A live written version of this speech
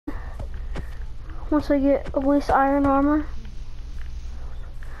once I get at least iron armor.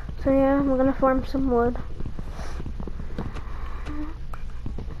 So yeah, I'm gonna farm some wood.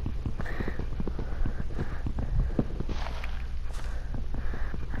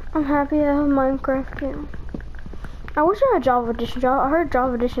 I'm happy I have a Minecraft game. I wish I had Java Edition. I heard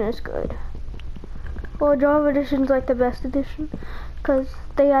Java Edition is good. Well, Java Edition's like the best edition, cause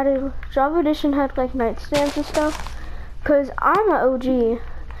they added, Java Edition had like nightstands and stuff. Cause I'm an OG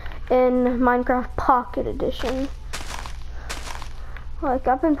in Minecraft Pocket Edition. Like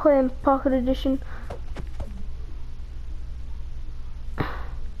I've been playing Pocket Edition.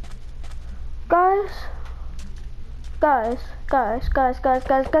 Guys.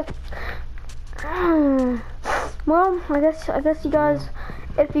 Well, I guess you guys,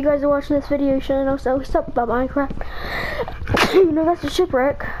 if you guys are watching this video, you should know stuff about Minecraft. You know, that's a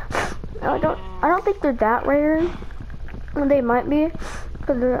shipwreck. I don't think they're that rare. They might be,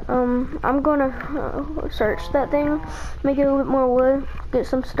 but I'm gonna search that thing, make it a little bit more wood, get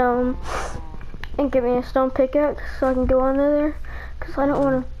some stone, and get me a stone pickaxe so I can go under there, cause I don't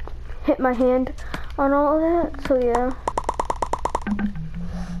want to hit my hand on all of that. So yeah.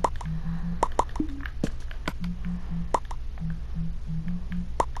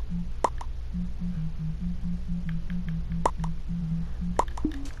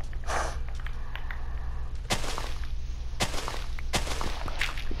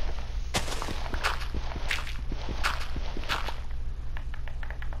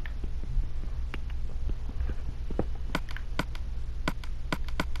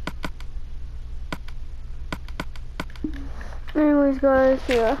 Anyways guys,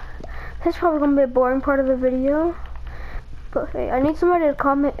 yeah, this is probably gonna be a boring part of the video, but hey, I need somebody to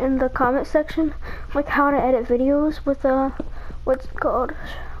comment in the comment section, like how to edit videos with what's it called?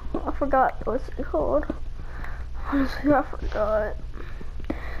 I forgot what's it called. Honestly, I forgot.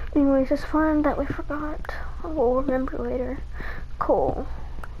 Anyways, it's fine that we forgot. I will remember later. Coal.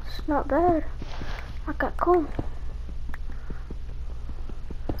 It's not bad. I got coal.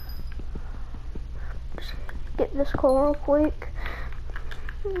 Get this coal real quick.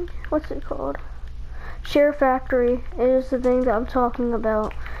 What's it called? Share Factory is the thing that I'm talking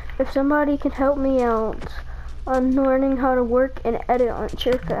about. If somebody can help me out on learning how to work and edit on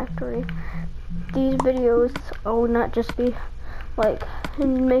Share Factory, these videos will not just be like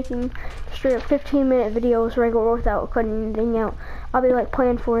making straight up 15-minute videos regular without cutting anything out. I'll be like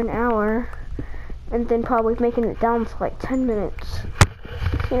playing for an hour and then probably making it down to like 10 minutes,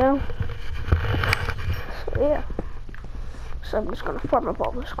 you know? Yeah, so I'm just gonna farm up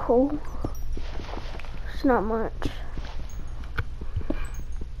all this coal. It's not much.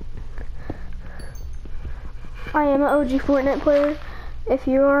 I am an OG Fortnite player. If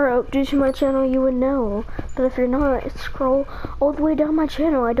you are OG to my channel, you would know. But if you're not, scroll all the way down my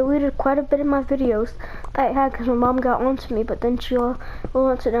channel. I deleted quite a bit of my videos that I had because my mom got onto me, but then she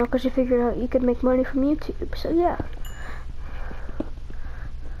wants it now because she figured out you could make money from YouTube. So yeah.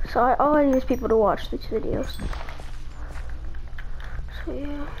 So all I need is people to watch these videos. So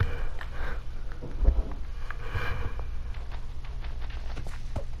yeah.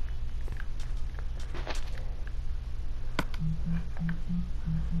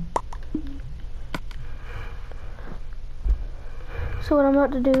 So what I'm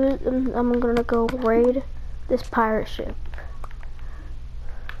about to do is I'm gonna go raid this pirate ship.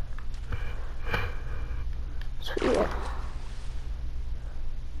 So yeah.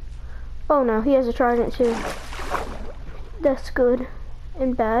 Oh no, he has a trident too. That's good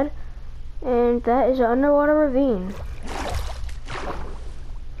and bad. And that is an underwater ravine.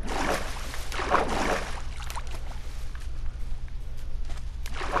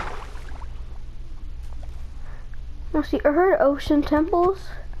 Now see, I heard ocean temples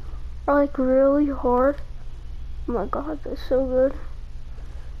are like really hard. Oh my god, that's so good.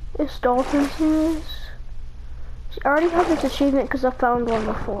 It's dolphins in this. See, I already have this achievement because I found one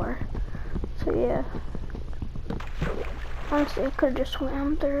before. So yeah. Honestly, I could have just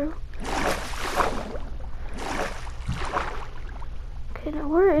swam through. Okay, now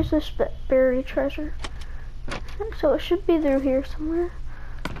where is this buried treasure? So it should be through here somewhere.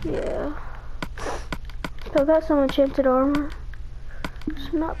 Yeah. So I got some enchanted armor.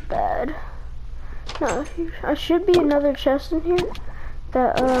 It's not bad. No, there should be another chest in here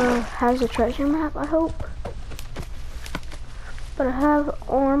that has a treasure map, I hope. But I have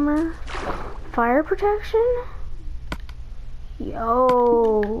armor. Fire protection?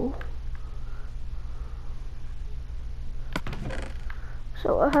 Yo.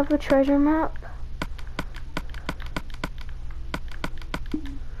 So I have a treasure map.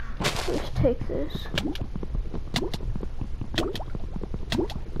 Let's take this.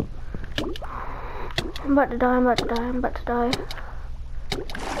 I'm about to die, I'm about to die, I'm about to die.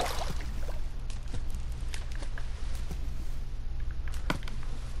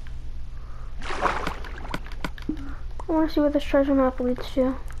 I want to see where this treasure map leads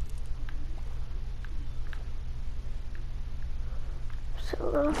to.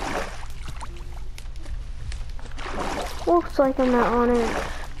 So, looks like I'm not on it.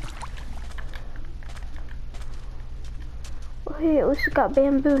 Well, hey, at least it got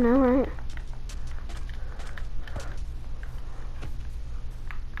bamboo now, right?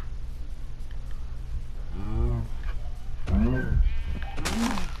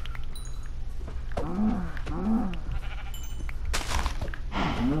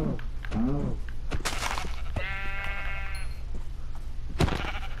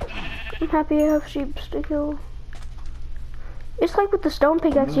 I'm happy I have sheep to kill. It's like with the stone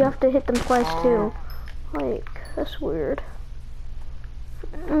pickaxe, you have to hit them twice too. Like, that's weird.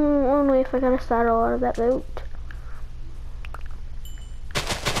 Only if I got a saddle out of that boat.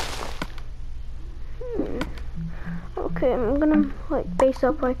 Okay, I'm gonna like base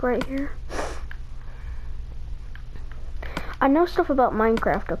up like right here. I know stuff about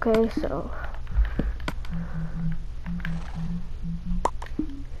Minecraft, okay, so.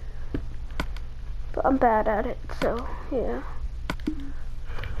 But I'm bad at it, so yeah.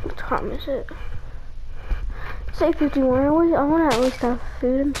 What time is it? Say 51. I want to at least have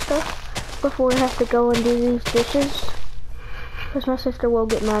food and stuff before I have to go and do these dishes, because my sister will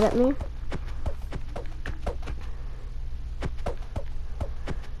get mad at me.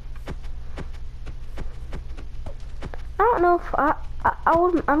 I don't know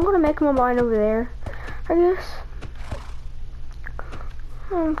if I'm gonna make my mine over there, I guess.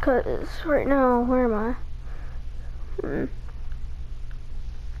 Cause right now, where am I?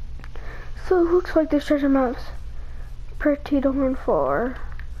 So it looks like this treasure map's pretty darn far.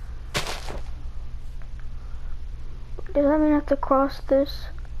 Does that mean I have to cross this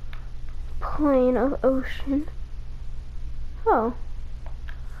plane of ocean? Oh.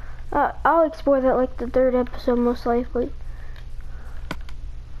 I'll explore that like the 3rd episode most likely.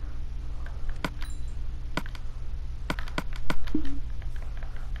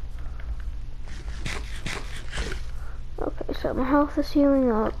 Okay, so my health is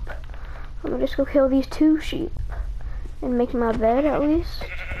healing up. I'm gonna just go kill these 2 sheep and make my bed at least.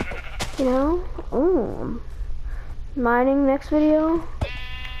 You know? Ooh. Mining next video?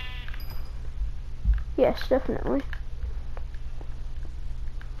 Yes, definitely.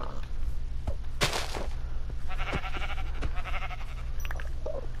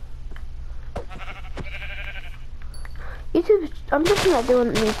 YouTube, I'm just not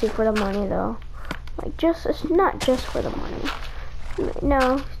doing YouTube for the money though. Like, it's not just for the money.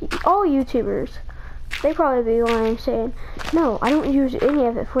 No, all YouTubers, they probably be lying saying, no, I don't use any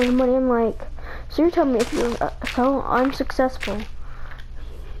of it for the money. I'm like, so you're telling me if you're so unsuccessful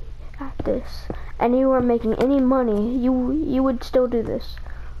at this and you weren't making any money, you would still do this,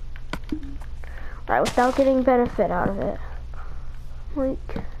 right, without getting benefit out of it?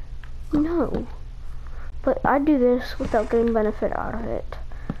 Like, no. But I do this without getting benefit out of it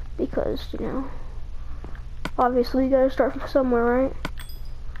because, you know, obviously you gotta start from somewhere, right?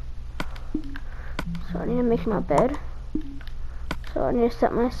 So I need to make my bed. So I need to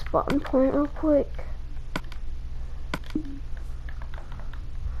set my spawning point real quick.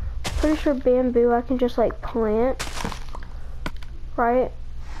 Pretty sure bamboo I can just like plant, right?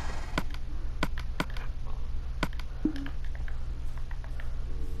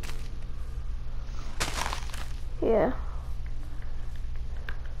 Yeah.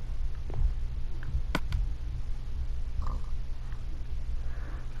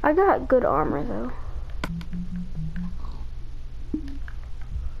 I got good armor though.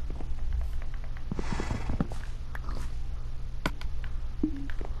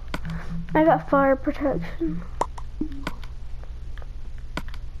 I got fire protection.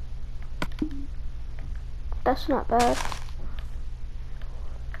 That's not bad.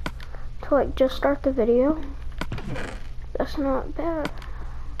 To like just start the video. That's not bad.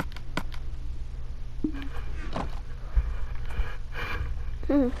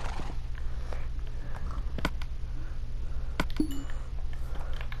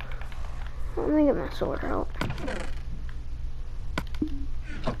 Let me get my sword out.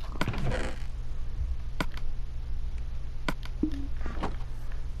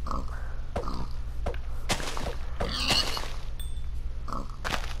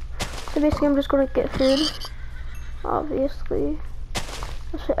 So basically I'm just gonna get food. Obviously.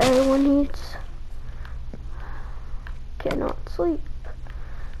 That's what everyone needs. Cannot sleep.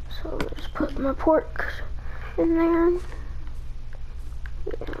 So I'm gonna just put my pork in there.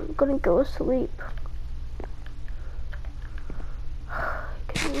 Yeah, I'm gonna go to sleep.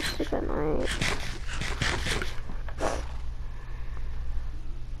 infinite.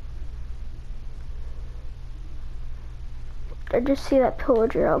 I just see that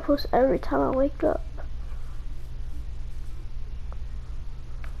pillager outpost every time I wake up.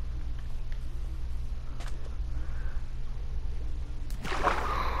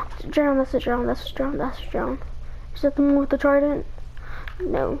 That's a drown, that's a drown, that's a drown, that's a drown. Is that the one with the trident?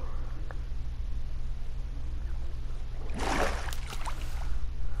 No.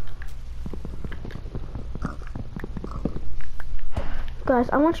 Guys,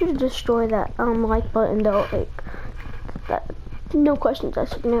 I want you to destroy that like button though, like that. No questions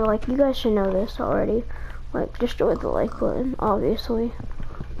asked. No, like you guys should know this already. Like destroy the like button, obviously.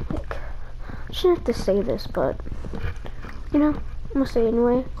 Like I shouldn't have to say this, but you know, I'm gonna say it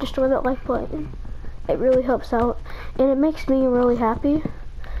anyway. Destroy that like button. It really helps out, and it makes me really happy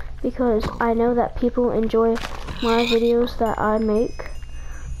because I know that people enjoy my videos that I make.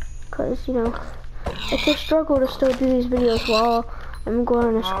 Cause you know, it's a struggle to still do these videos while I'm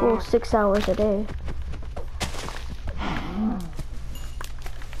going to school 6 hours a day.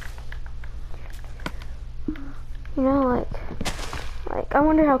 You know, like I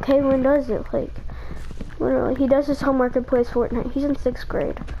wonder how Kaylin does it. Like, literally, he does his homework and plays Fortnite. He's in 6th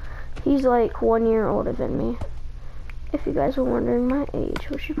grade. He's like 1 year older than me. If you guys were wondering my age,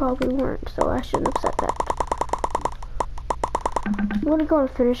 which you probably weren't, so I shouldn't have said that. I'm gonna go and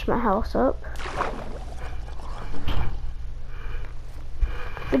finish my house up.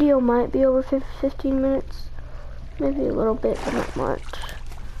 Video might be over 15 minutes, maybe a little bit, but not much.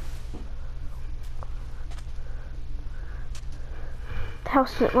 The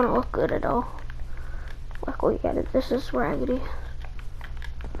house doesn't want to look good at all. Luckily, this is raggedy.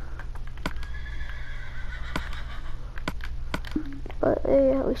 But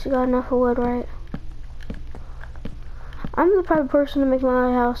hey, at least you got enough of wood, right? I'm the type of person to make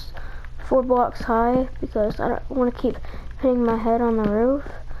my house 4 blocks high because I don't want to keep hitting my head on the roof.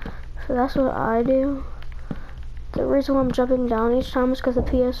 So that's what I do. The reason why I'm jumping down each time is because the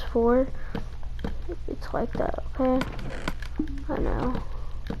PS4, it's like that, okay? I know.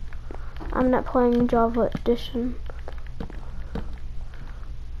 I'm not playing Java Edition.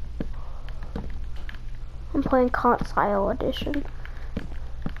 I'm playing Console Edition.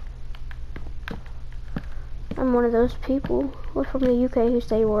 I'm one of those people from the UK who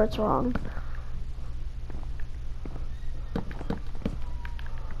say words wrong.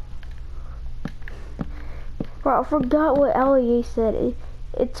 Bro, I forgot what Ellie said.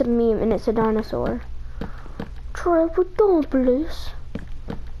 It's a meme and it's a dinosaur. Trevor, don't please.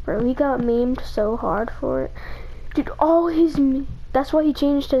 Bro, he got memed so hard for it. Dude, all his that's why he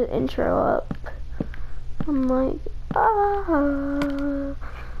changed his intro up. I'm like, ah.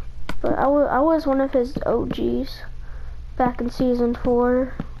 But I was one of his OGs back in season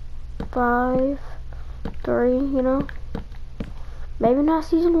 4, 5, 3, you know? Maybe not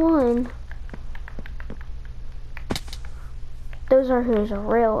season 1. Those are his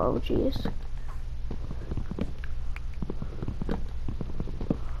real OGs.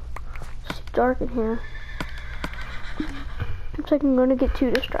 It's dark in here. Looks like I'm gonna get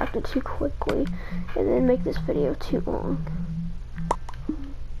too distracted too quickly and then make this video too long.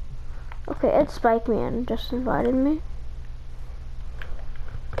 Okay, Ed Spike Man just invited me.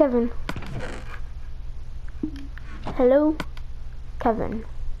 Kevin. Hello? Kevin.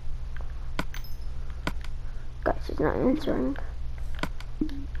 Guys, he's not answering.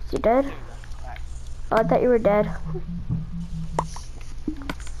 Is he dead? Oh, I thought you were dead.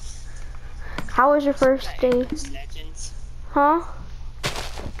 How was your first day? Huh?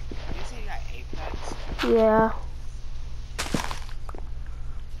 Yeah.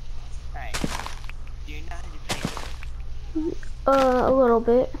 A little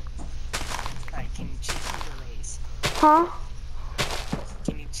bit. Alright, can you teach me the ways? Huh?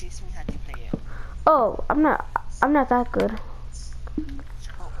 Can you teach me how to play it? Oh, I'm not that good.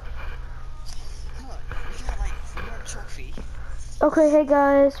 Oh. Look, we got like 4 trophy. Okay, hey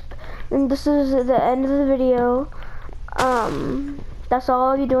guys, and this is the end of the video. That's all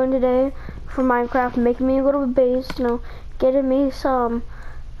I'll be doing today for Minecraft, making me a little base, you know, getting me some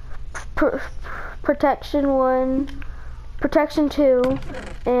protection 1, protection 2,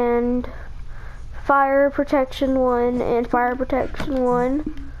 and fire protection 1, and fire protection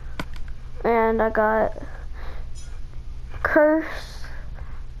 1, and I got curse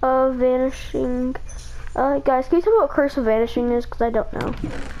of vanishing. Guys, can you tell me what curse of vanishing is? Because I don't know.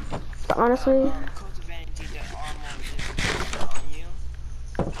 But honestly.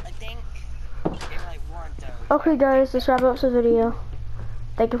 Okay guys, this wraps up the video.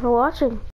 Thank you for watching.